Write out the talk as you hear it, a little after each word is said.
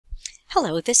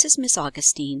Hello, this is Ms.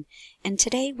 Augustine, and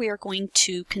today we are going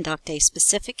to conduct a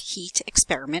specific heat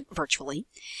experiment virtually,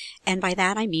 and by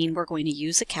that I mean we're going to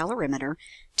use a calorimeter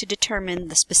to determine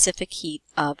the specific heat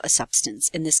of a substance.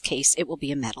 In this case, it will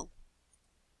be a metal.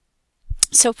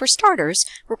 So for starters,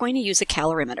 we're going to use a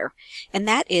calorimeter, and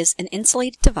that is an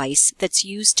insulated device that's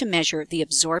used to measure the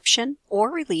absorption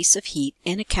or release of heat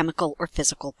in a chemical or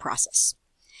physical process.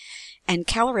 And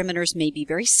calorimeters may be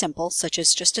very simple, such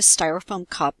as just a styrofoam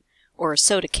cup or a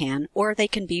soda can, or they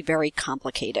can be very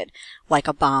complicated, like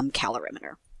a bomb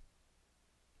calorimeter.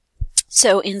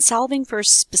 So in solving for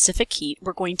specific heat,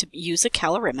 we're going to use a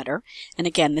calorimeter, and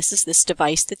again, this is this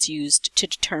device that's used to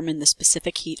determine the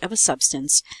specific heat of a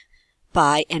substance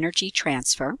by energy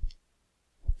transfer.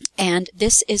 And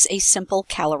this is a simple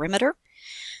calorimeter.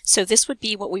 So this would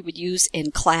be what we would use in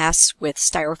class with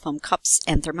styrofoam cups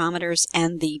and thermometers,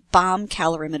 and the bomb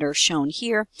calorimeter shown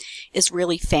here is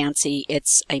really fancy.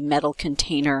 It's a metal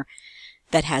container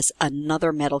that has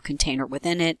another metal container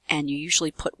within it, and you usually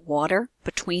put water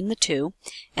between the two,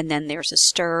 and then there's a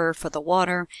stirrer for the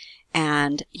water,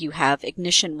 and you have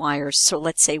ignition wires. So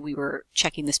let's say we were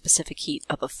checking the specific heat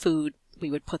of a food. We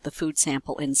would put the food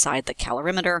sample inside the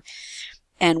calorimeter,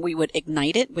 and we would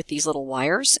ignite it with these little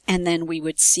wires, and then we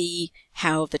would see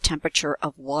how the temperature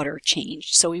of water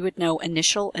changed. So we would know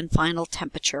initial and final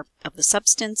temperature of the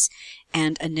substance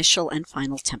and initial and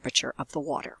final temperature of the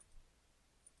water.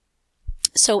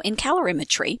 So in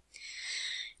calorimetry,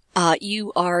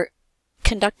 you are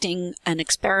conducting an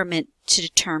experiment to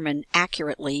determine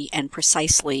accurately and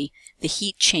precisely the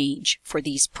heat change for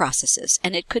these processes.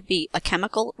 And it could be a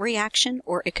chemical reaction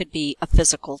or it could be a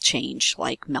physical change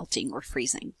like melting or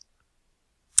freezing.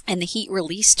 And the heat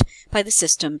released by the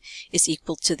system is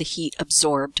equal to the heat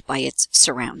absorbed by its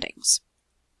surroundings.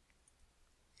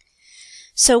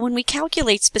 So when we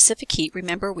calculate specific heat,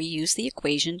 remember we use the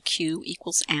equation Q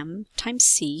equals M times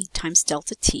C times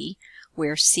delta T,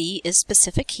 where C is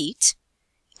specific heat,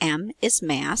 M is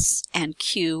mass, and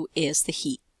Q is the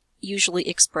heat, usually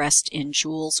expressed in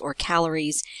joules or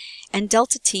calories, and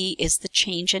delta T is the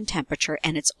change in temperature,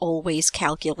 and it's always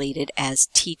calculated as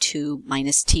T2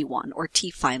 minus T1, or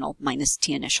T final minus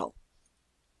T initial.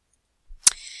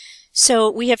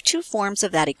 So we have two forms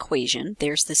of that equation.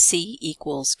 There's the C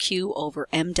equals Q over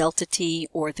M delta T,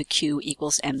 or the Q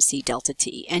equals MC delta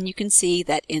T. And you can see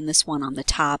that in this one on the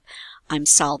top, I'm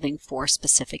solving for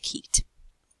specific heat.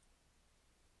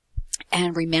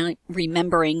 And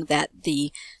remembering that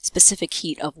the specific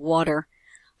heat of water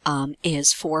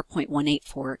is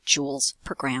 4.184 joules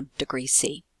per gram degree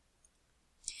C.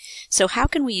 So how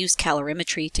can we use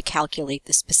calorimetry to calculate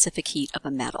the specific heat of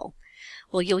a metal?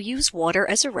 Well, you'll use water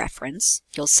as a reference.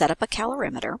 You'll set up a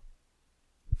calorimeter.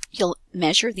 You'll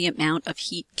measure the amount of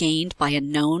heat gained by a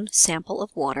known sample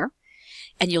of water,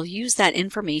 and you'll use that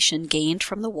information gained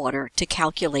from the water to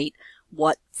calculate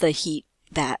what the heat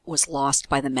that was lost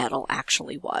by the metal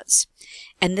actually was.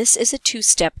 And this is a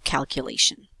two-step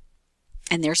calculation.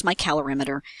 And there's my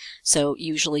calorimeter. So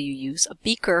usually you use a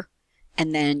beaker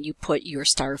and then you put your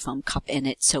styrofoam cup in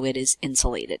it so it is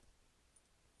insulated.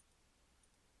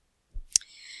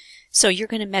 So you're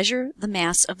going to measure the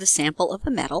mass of the sample of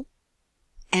the metal.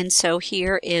 And so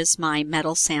here is my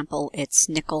metal sample. It's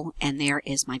nickel, and there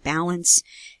is my balance.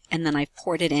 And then I've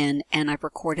poured it in and I've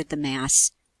recorded the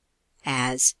mass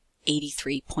as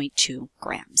 83.2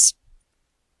 grams.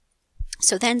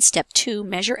 So then step 2,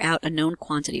 measure out a known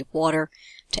quantity of water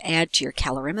to add to your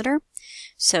calorimeter.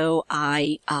 So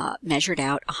I measured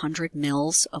out 100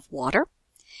 mils of water.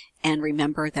 And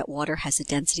remember that water has a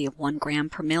density of 1 gram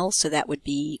per mil, so that would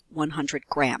be 100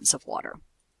 grams of water.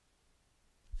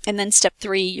 And then step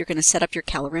 3, you're going to set up your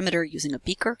calorimeter using a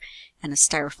beaker and a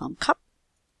styrofoam cup.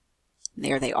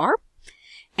 There they are.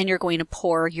 And you're going to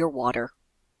pour your water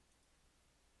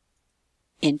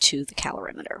into the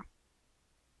calorimeter.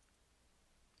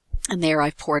 And there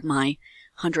I've poured my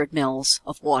 100 mils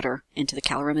of water into the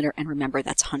calorimeter, and remember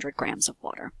that's 100 grams of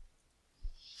water.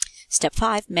 Step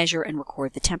 5, measure and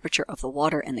record the temperature of the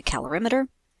water in the calorimeter.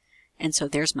 And so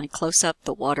there's my close-up.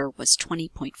 The water was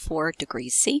 20.4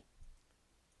 degrees C.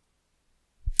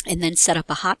 And then set up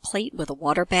a hot plate with a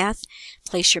water bath.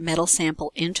 Place your metal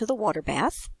sample into the water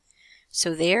bath.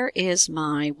 So there is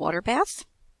my water bath.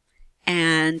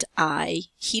 And I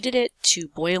heated it to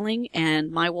boiling,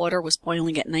 and my water was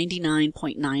boiling at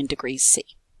 99.9 degrees C.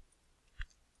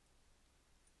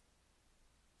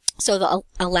 So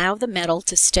allow the metal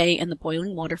to stay in the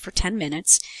boiling water for 10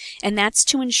 minutes, and that's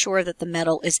to ensure that the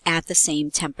metal is at the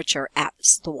same temperature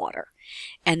as the water.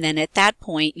 And then at that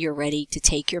point, you're ready to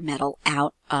take your metal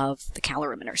out of the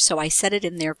calorimeter. So I set it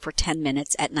in there for 10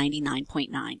 minutes at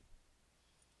 99.9.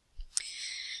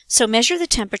 So measure the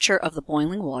temperature of the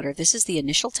boiling water. This is the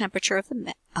initial temperature of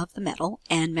the metal,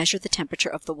 and measure the temperature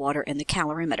of the water in the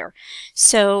calorimeter.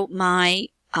 So my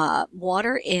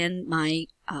water in my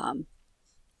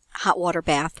hot water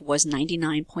bath was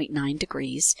 99.9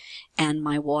 degrees, and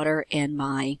my water in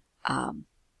my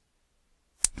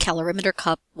calorimeter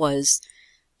cup was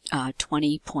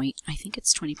 20 point, I think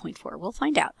it's 20.4. We'll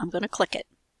find out. I'm going to click it.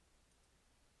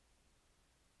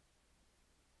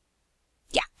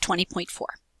 Yeah, 20.4.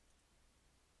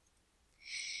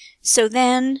 So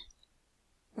then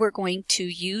we're going to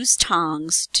use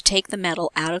tongs to take the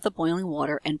metal out of the boiling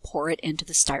water and pour it into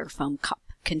the styrofoam cup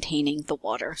containing the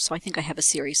water. So I think I have a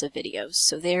series of videos.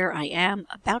 So there I am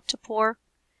about to pour.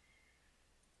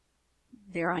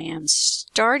 There I am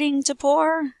starting to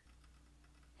pour.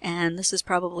 And this is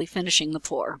probably finishing the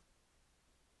pour.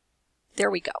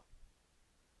 There we go.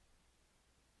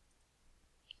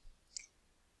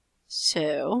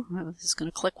 So, this is going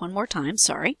to click one more time,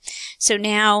 sorry. So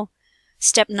now,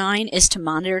 step 9 is to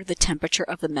monitor the temperature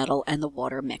of the metal and the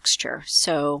water mixture.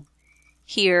 So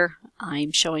here,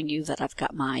 I'm showing you that I've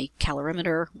got my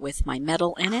calorimeter with my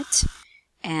metal in it.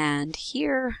 And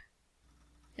here,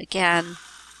 again,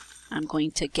 I'm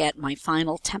going to get my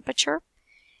final temperature.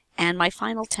 And my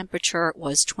final temperature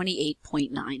was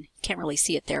 28.9. Can't really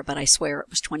see it there, but I swear it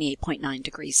was 28.9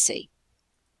 degrees C.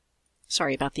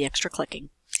 Sorry about the extra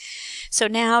clicking. So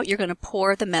now you're going to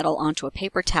pour the metal onto a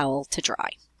paper towel to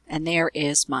dry. And there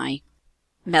is my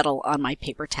metal on my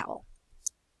paper towel.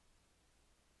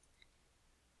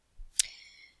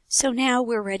 So now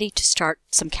we're ready to start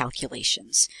some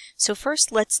calculations. So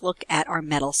first let's look at our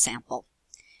metal sample.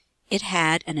 It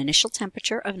had an initial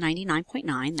temperature of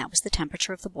 99.9. That was the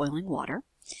temperature of the boiling water.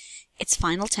 Its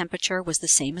final temperature was the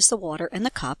same as the water in the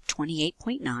cup,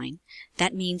 28.9.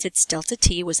 That means its delta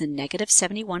T was a negative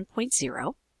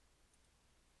 71.0.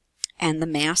 And the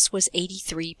mass was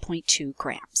 83.2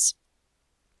 grams.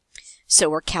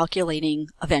 So we're calculating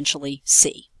eventually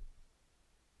C.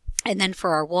 And then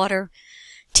for our water,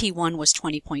 T1 was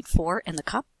 20.4 in the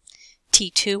cup.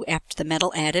 T2 after the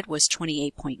metal added was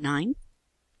 28.9.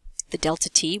 The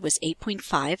delta T was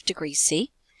 8.5 degrees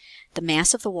C. The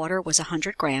mass of the water was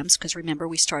 100 grams, because remember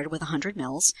we started with 100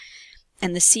 mils.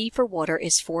 And the C for water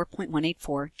is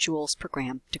 4.184 joules per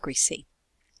gram degree C.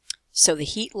 So the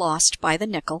heat lost by the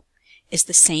nickel is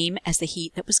the same as the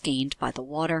heat that was gained by the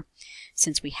water.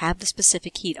 Since we have the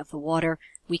specific heat of the water,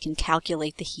 we can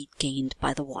calculate the heat gained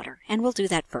by the water. And we'll do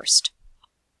that first.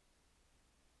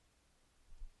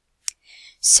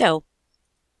 So,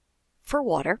 for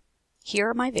water, here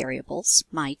are my variables,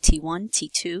 my T1,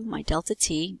 T2, my delta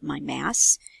T, my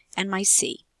mass, and my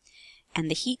C.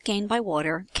 And the heat gained by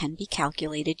water can be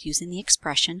calculated using the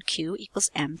expression Q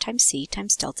equals M times C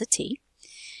times delta T.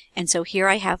 And so here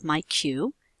I have my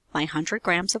Q, my 100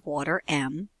 grams of water,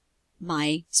 M,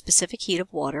 my specific heat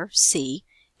of water, C,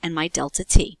 and my delta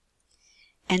T.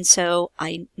 And so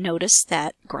I notice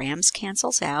that grams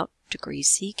cancels out, degrees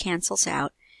C cancels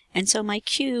out, and so my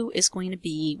Q is going to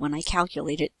be, when I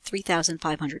calculate it,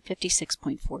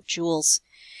 3,556.4 joules.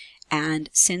 And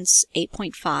since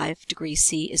 8.5 degrees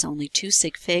C is only 2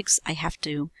 sig figs, I have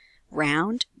to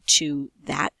round to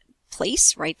that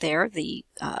place right there, the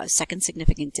second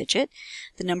significant digit.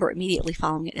 The number immediately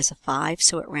following it is a 5,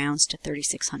 so it rounds to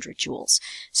 3,600 joules.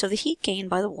 So the heat gained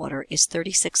by the water is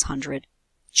 3,600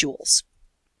 joules.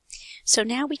 So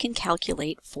now we can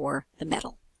calculate for the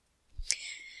metal.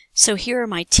 So here are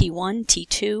my T1,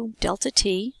 T2, delta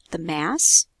T, the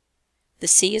mass. The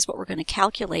C is what we're going to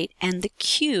calculate, and the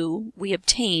Q we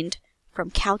obtained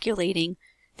from calculating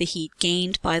the heat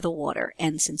gained by the water.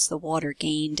 And since the water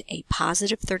gained a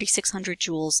positive 3,600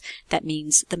 joules, that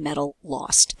means the metal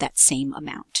lost that same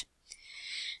amount.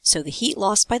 So the heat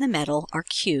lost by the metal, our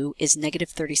Q, is negative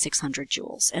 3,600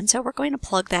 joules. And so we're going to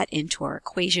plug that into our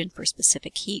equation for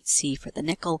specific heat. C for the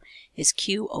nickel is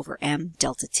Q over M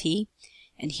delta T.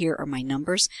 And here are my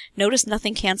numbers. Notice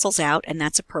nothing cancels out, and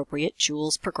that's appropriate,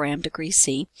 joules per gram degree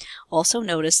C. Also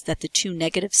notice that the two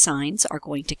negative signs are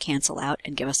going to cancel out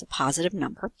and give us a positive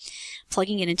number.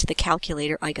 Plugging it into the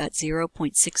calculator, I got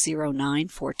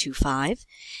 0.609425,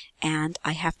 and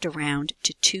I have to round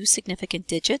to 2 significant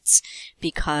digits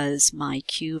because my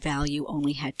Q value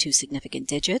only had 2 significant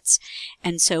digits.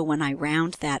 And so when I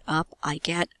round that up, I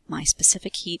get my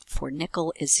specific heat for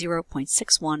nickel is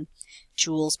 0.61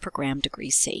 joules per gram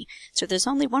degree C. So there's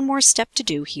only one more step to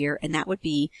do here, and that would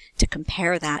be to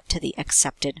compare that to the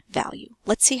accepted value.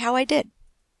 Let's see how I did.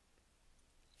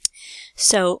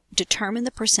 So determine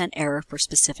the percent error for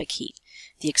specific heat.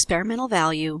 The experimental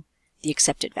value, the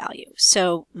accepted value.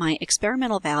 So my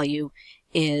experimental value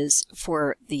is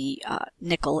for the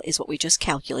nickel is what we just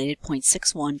calculated,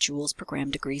 0.61 joules per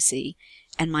gram degree C.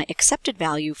 And my accepted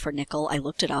value for nickel, I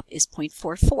looked it up, is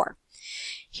 0.44.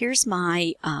 Here's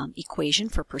my equation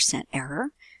for percent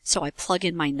error. So I plug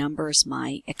in my numbers,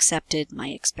 my accepted, my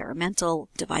experimental,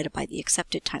 divided by the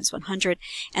accepted times 100,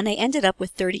 and I ended up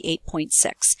with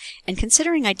 38.6. And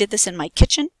considering I did this in my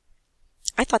kitchen,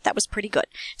 I thought that was pretty good.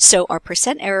 So our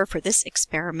percent error for this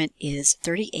experiment is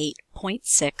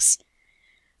 38.6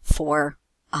 for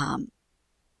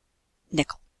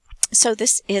nickel. So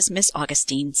this is Miss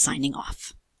Augustine signing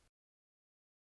off.